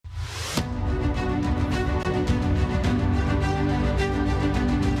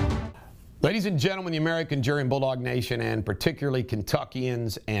Ladies and gentlemen, the American Jury and Bulldog Nation, and particularly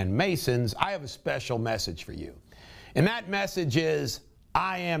Kentuckians and Masons, I have a special message for you. And that message is,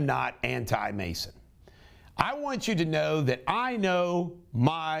 I am not anti-Mason. I want you to know that I know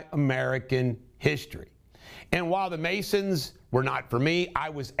my American history. And while the Masons were not for me, I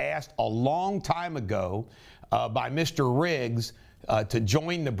was asked a long time ago by Mr. Riggs to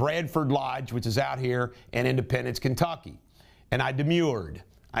join the Bradford Lodge, which is out here in Independence, Kentucky. And I demurred.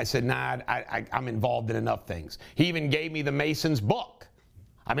 I said, nah, I'm involved in enough things. He even gave me the Masons book.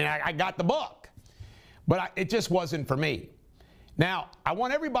 I mean, I got the book. But it just wasn't for me. Now, I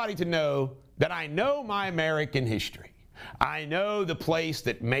want everybody to know that I know my American history. I know the place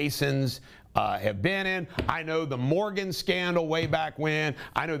that Masons have been in. I know the Morgan scandal way back when.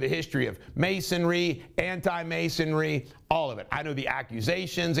 I know the history of Masonry, anti-Masonry, all of it. I know the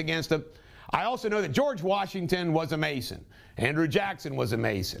accusations against them. I also know that George Washington was a Mason. Andrew Jackson was a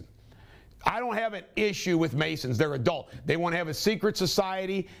Mason. I don't have an issue with Masons. They're adult. They want to have a secret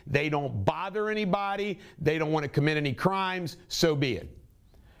society. They don't bother anybody. They don't want to commit any crimes. So be it.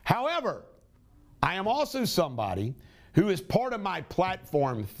 However, I am also somebody who, as part of my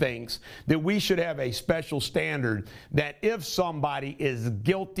platform, thinks that we should have a special standard that if somebody is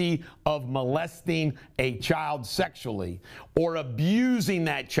guilty of molesting a child sexually or abusing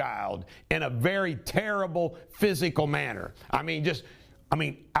that child in a very terrible physical manner, I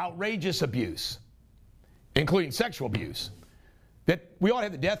mean outrageous abuse, including sexual abuse, that we ought to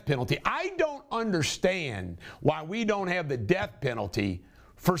have the death penalty. I don't understand why we don't have the death penalty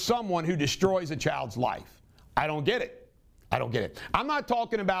for someone who destroys a child's life. I don't get it. I don't get it. I'm not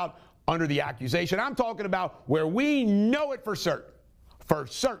talking about under the accusation. I'm talking about where we know it for certain. For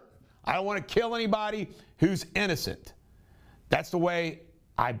certain. I don't want to kill anybody who's innocent. That's the way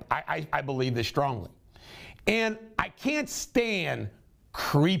I believe this strongly. And I can't stand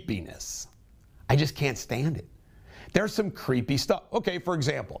creepiness. I just can't stand it. There's some creepy stuff. Okay, for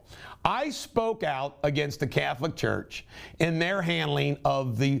example, I spoke out against the Catholic Church in their handling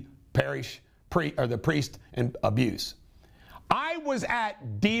of the priest and abuse. I was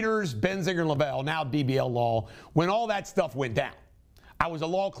at Deters, Benziger, Lavelle, now DBL Law, when all that stuff went down. I was a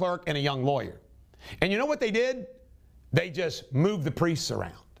law clerk and a young lawyer. And you know what they did? They just moved the priests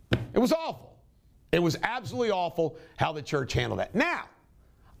around. It was awful. It was absolutely awful how the church handled that. Now,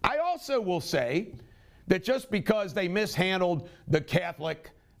 I also will say that just because they mishandled the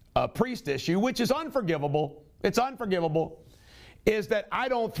Catholic priest issue, which is unforgivable, it's unforgivable, is that I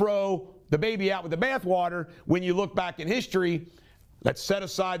don't throw the baby out with the bathwater. When you look back in history, let's set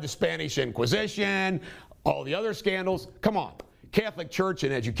aside the Spanish Inquisition, all the other scandals. Come on. Catholic Church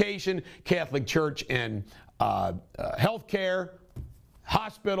in education, Catholic Church in health care,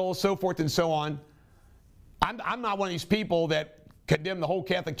 hospitals, so forth and so on. I'm not one of these people that condemn the whole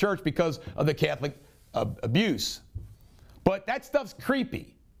Catholic Church because of the Catholic abuse. But that stuff's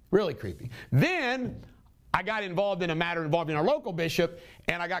creepy, really creepy. Then I got involved in a matter involving our local bishop,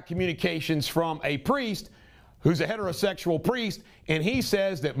 and I got communications from a priest who's a heterosexual priest, and he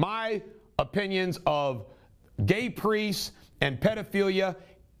says that my opinions of gay priests and pedophilia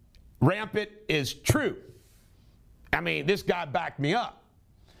rampant is true. I mean, this guy backed me up.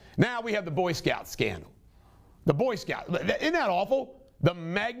 Now we have the Boy Scout scandal. The Boy Scout, isn't that awful? The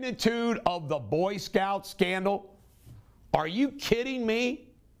magnitude of the Boy Scout scandal. Are you kidding me?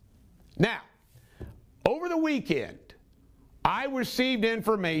 Now, over the weekend, I received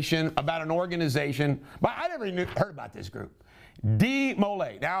information about an organization, but I never even heard about this group, D.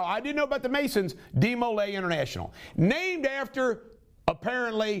 Molay. Now, I didn't know about the Masons, D. Molay International, named after,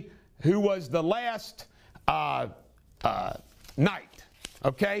 apparently, who was the last knight,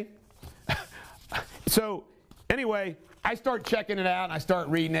 okay? So, anyway, I start checking it out, and I start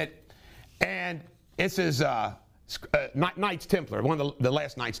reading it, and it says Knights Templar, one of the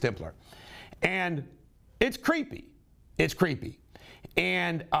last Knights Templar. And it's creepy. It's creepy.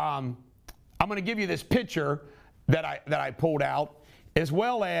 And I'm going to give you this picture that I pulled out, as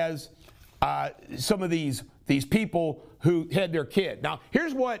well as some of these people who had their kid. Now,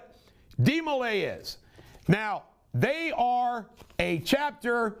 here's what D. Molay is. Now, they are a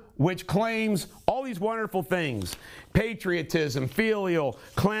chapter which claims all these wonderful things: patriotism, filial,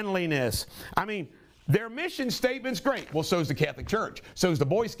 cleanliness. I mean, their mission statement's great. Well, so is the Catholic Church. So is the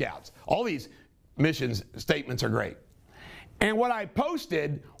Boy Scouts. All these mission statements are great. And what I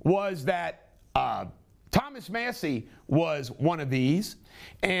posted was that Thomas Massey was one of these,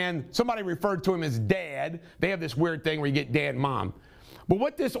 and somebody referred to him as Dad. They have this weird thing where you get Dad and Mom. But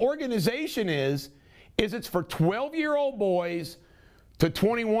what this organization is it's for 12-year-old boys to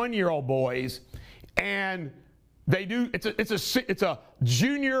 21-year-old boys, and They do. It's a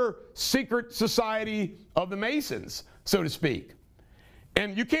junior secret society of the Masons, so to speak.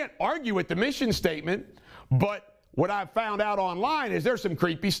 And you can't argue with the mission statement, but what I've found out online is there's some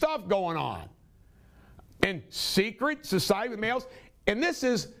creepy stuff going on. And secret society with males, and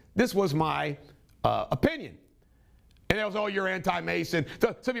this was my opinion. And it was, oh, you're anti-Mason.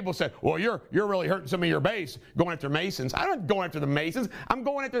 So some people said, well, you're really hurting some of your base going after Masons. I'm not going after the Masons. I'm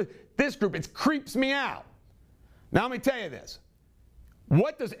going after this group. It creeps me out. Now, let me tell you this.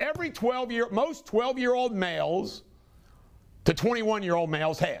 What does most 12-year-old males to 21-year-old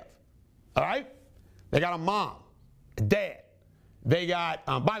males have? All right? They got a mom, a dad. They got,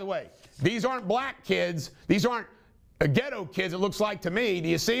 by the way, these aren't black kids. These aren't ghetto kids, it looks like to me. Do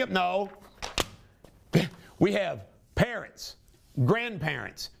you see them? No. We have parents,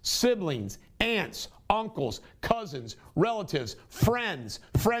 grandparents, siblings, aunts, uncles, cousins, relatives, friends'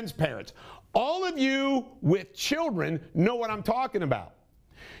 parents. All of you with children know what I'm talking about.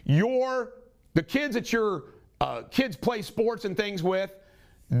 The kids that your kids play sports and things with,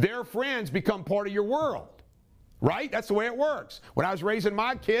 their friends become part of your world. Right? That's the way it works. When I was raising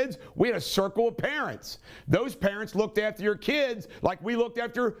my kids, we had a circle of parents. Those parents looked after your kids like we looked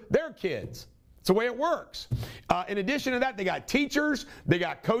after their kids. It's the way it works. In addition to that, they got teachers, they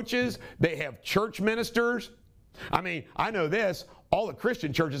got coaches, they have church ministers. I mean, I know this, all the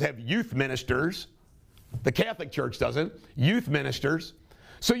Christian churches have youth ministers. The Catholic Church doesn't. Youth ministers.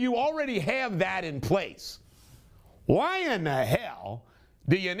 So you already have that in place. Why in the hell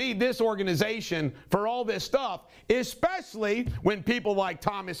do you need this organization for all this stuff, especially when people like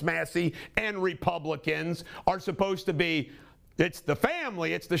Thomas Massey and Republicans are supposed to be, it's the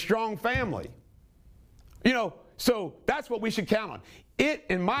family, it's the strong family. You know, so that's what we should count on. It,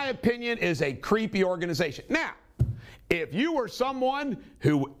 in my opinion, is a creepy organization. Now, if you were someone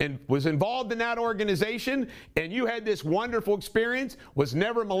who was involved in that organization and you had this wonderful experience, was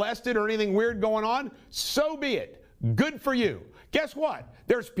never molested or anything weird going on, so be it. Good for you. Guess what?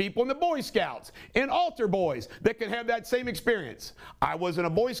 There's people in the Boy Scouts and altar boys that can have that same experience. I wasn't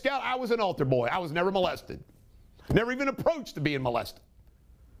a Boy Scout. I was an altar boy. I was never molested. Never even approached to being molested.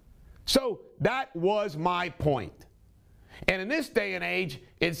 So that was my point. And in this day and age,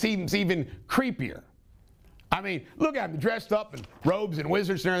 it seems even creepier. I mean, look at them dressed up in robes and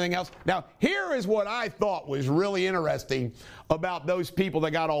wizards and everything else. Now, here is what I thought was really interesting about those people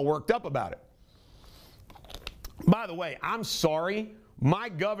that got all worked up about it. By the way, I'm sorry, my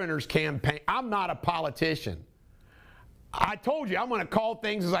governor's campaign, I'm not a politician. I told you, I'm going to call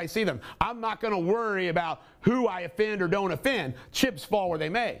things as I see them. I'm not going to worry about who I offend or don't offend. Chips fall where they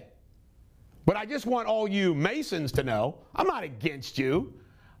may. But I just want all you Masons to know, I'm not against you.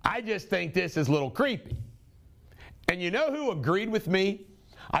 I just think this is a little creepy. And you know who agreed with me?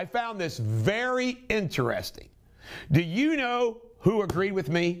 I found this very interesting. Do you know who agreed with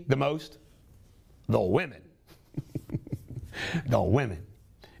me the most? The women. The women.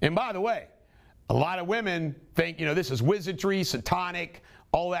 And by the way, a lot of women think, you know, this is wizardry, satanic,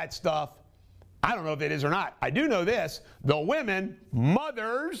 all that stuff. I don't know if it is or not. I do know this. The women,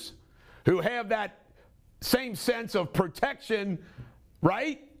 mothers, who have that same sense of protection,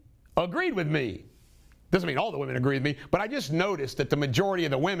 right, agreed with me. Doesn't mean all the women agree with me, but I just noticed that the majority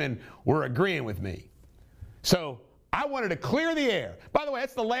of the women were agreeing with me. So I wanted to clear the air. By the way,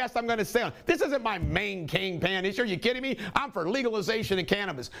 that's the last I'm going to say on. This isn't my main kingpin issue. Are you kidding me? I'm for legalization of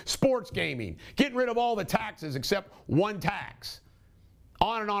cannabis, sports gaming, getting rid of all the taxes except one tax.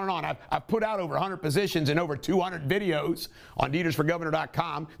 On and on and on. I've put out over 100 positions and over 200 videos on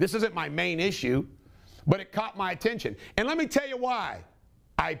DetersForGovernor.com. This isn't my main issue, but it caught my attention. And let me tell you why.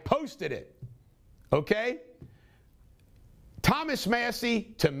 I posted it. Okay? Thomas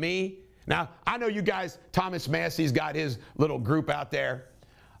Massey, to me, now, I know you guys, Thomas Massey's got his little group out there,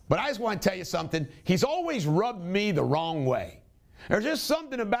 but I just want to tell you something. He's always rubbed me the wrong way. There's just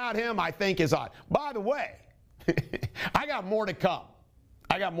something about him I think is odd. By the way, I got more to come.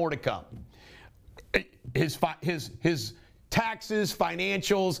 I got more to come. His taxes,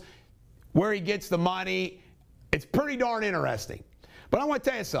 financials, where he gets the money, it's pretty darn interesting. But I want to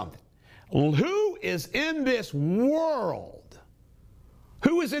tell you something. Who is in this world?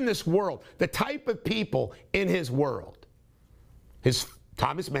 Who is in this world? The type of people in his world. His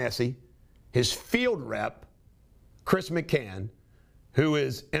Thomas Massey, his field rep, Chris McCann, who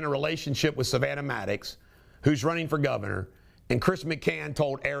is in a relationship with Savannah Maddox, who's running for governor, and Chris McCann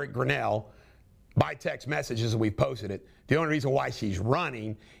told Eric Grinnell by text messages, and we've posted it, the only reason why she's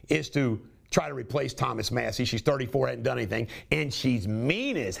running is to try to replace Thomas Massey. She's 34, hadn't done anything, and she's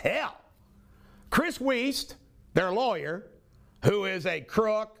mean as hell. Chris Wiest, their lawyer, who is a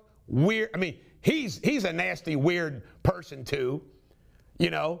crook, weird, I mean, he's a nasty, weird person too, you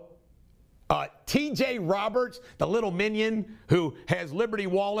know. T.J. Roberts, the little minion who has Liberty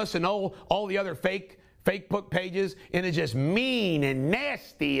Wallace and all the other fake book pages, and is just mean and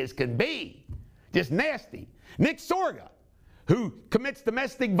nasty as can be. Just nasty. Nick Sorga, who commits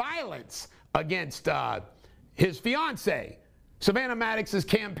domestic violence against his fiancée, Savannah Maddox's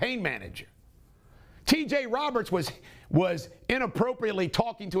campaign manager. T.J. Roberts was inappropriately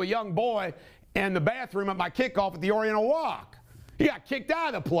talking to a young boy in the bathroom at my kickoff at the Oriental Walk. He got kicked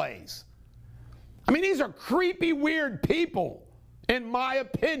out of the place. I mean, these are creepy, weird people, in my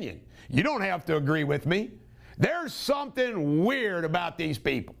opinion. You don't have to agree with me. There's something weird about these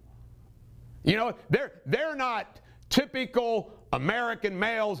people. You know, they're not typical American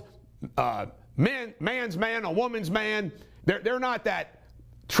males, man's man, a woman's man. They're not that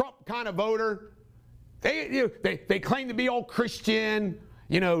Trump kind of voter. They claim to be all Christian,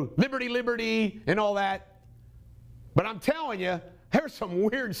 you know, liberty, and all that. But I'm telling you, there's some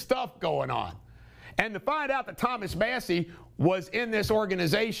weird stuff going on. And to find out that Thomas Massey was in this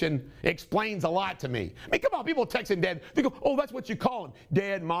organization explains a lot to me. I mean, come on, people texting dad. They go, oh, that's what you call him,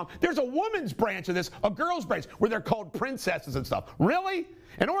 dad, mom. There's a woman's branch of this, a girl's branch, where they're called princesses and stuff. Really?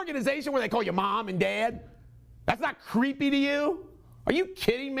 An organization where they call you mom and dad? That's not creepy to you? Are you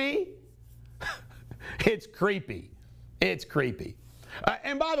kidding me? It's creepy. It's creepy.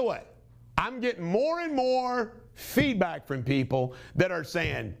 And by the way, I'm getting more and more feedback from people that are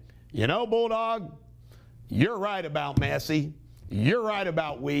saying, you know, Bulldog, you're right about Massey. You're right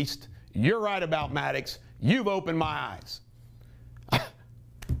about Wiest. You're right about Maddox. You've opened my eyes.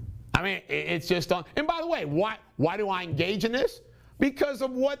 I mean, it's just on. And by the way, why do I engage in this? Because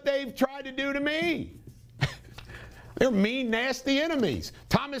of what they've tried to do to me. They're mean, nasty enemies.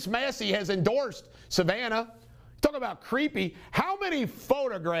 Thomas Massey has endorsed Savannah. Talk about creepy. How many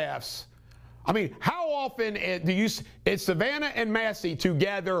photographs? I mean, how often is Savannah and Massey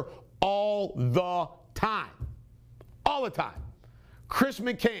together all the time? All the time. Chris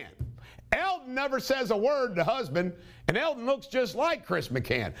McCann. Elton never says a word to husband, and Elton looks just like Chris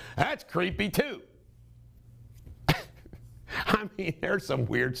McCann. That's creepy too. I mean, there's some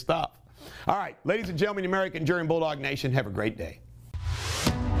weird stuff. All right, ladies and gentlemen, American Jury and Bulldog Nation, have a great day.